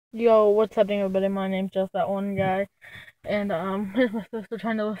Yo, what's happening, everybody? My name's just that one guy, and here's my sister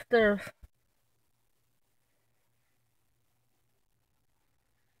trying to lift stairs.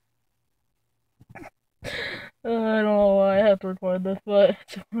 I don't know why I have to record this, but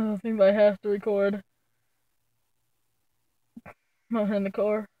it's one of the things I have to record. I'm in the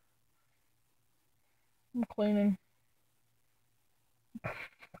car. I'm cleaning.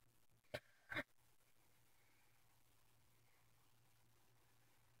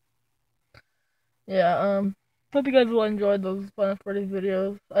 Yeah, hope you guys will enjoy those Final Freddy's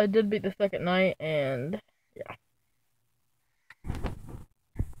videos. I did beat the second night, and yeah.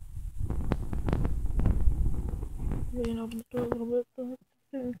 We can open the door a little bit, so it's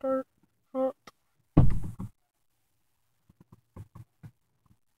getting hot.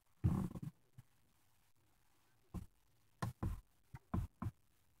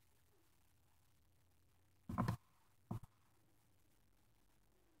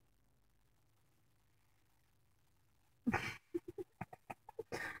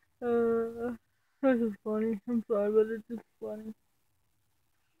 This is funny. I'm sorry, but it's just funny.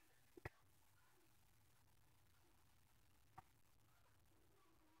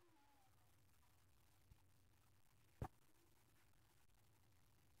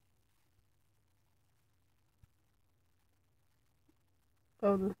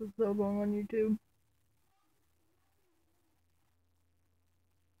 Oh, this is so long on YouTube.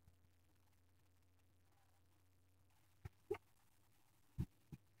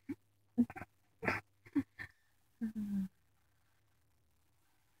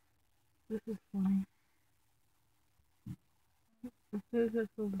 This is funny. As soon as I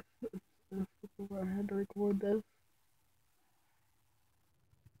saw this before, I had to record this.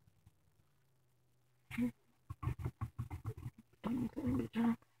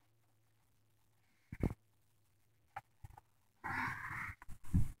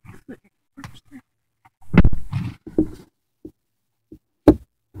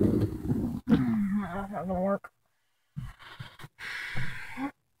 That's not gonna work.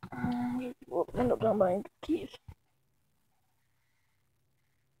 We'll end up down buying keys.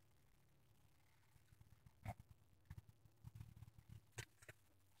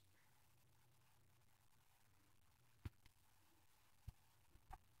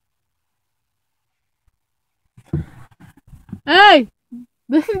 Hey!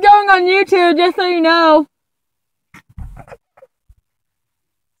 This is going on YouTube, just so you know.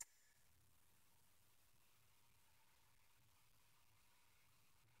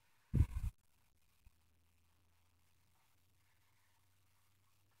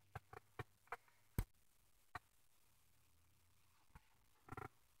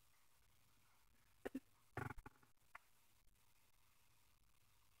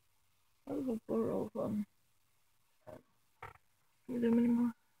 That was a blur all of a sudden. Can you zoom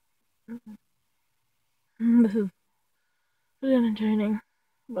anymore? This is pretty entertaining,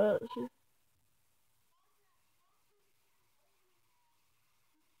 but she's...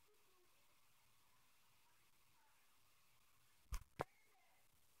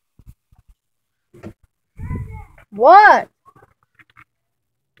 What?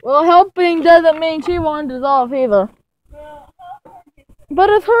 Well, helping doesn't mean she wanders off either. But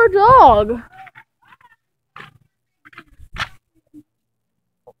it's her dog.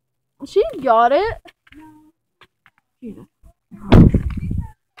 She got it. Jesus.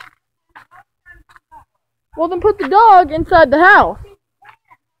 Well, then put the dog inside the house.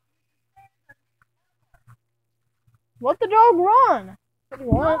 Let the dog run. What do you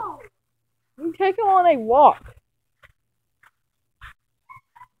want? You take him on a walk.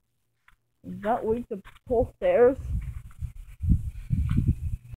 Is that weak to pull stairs?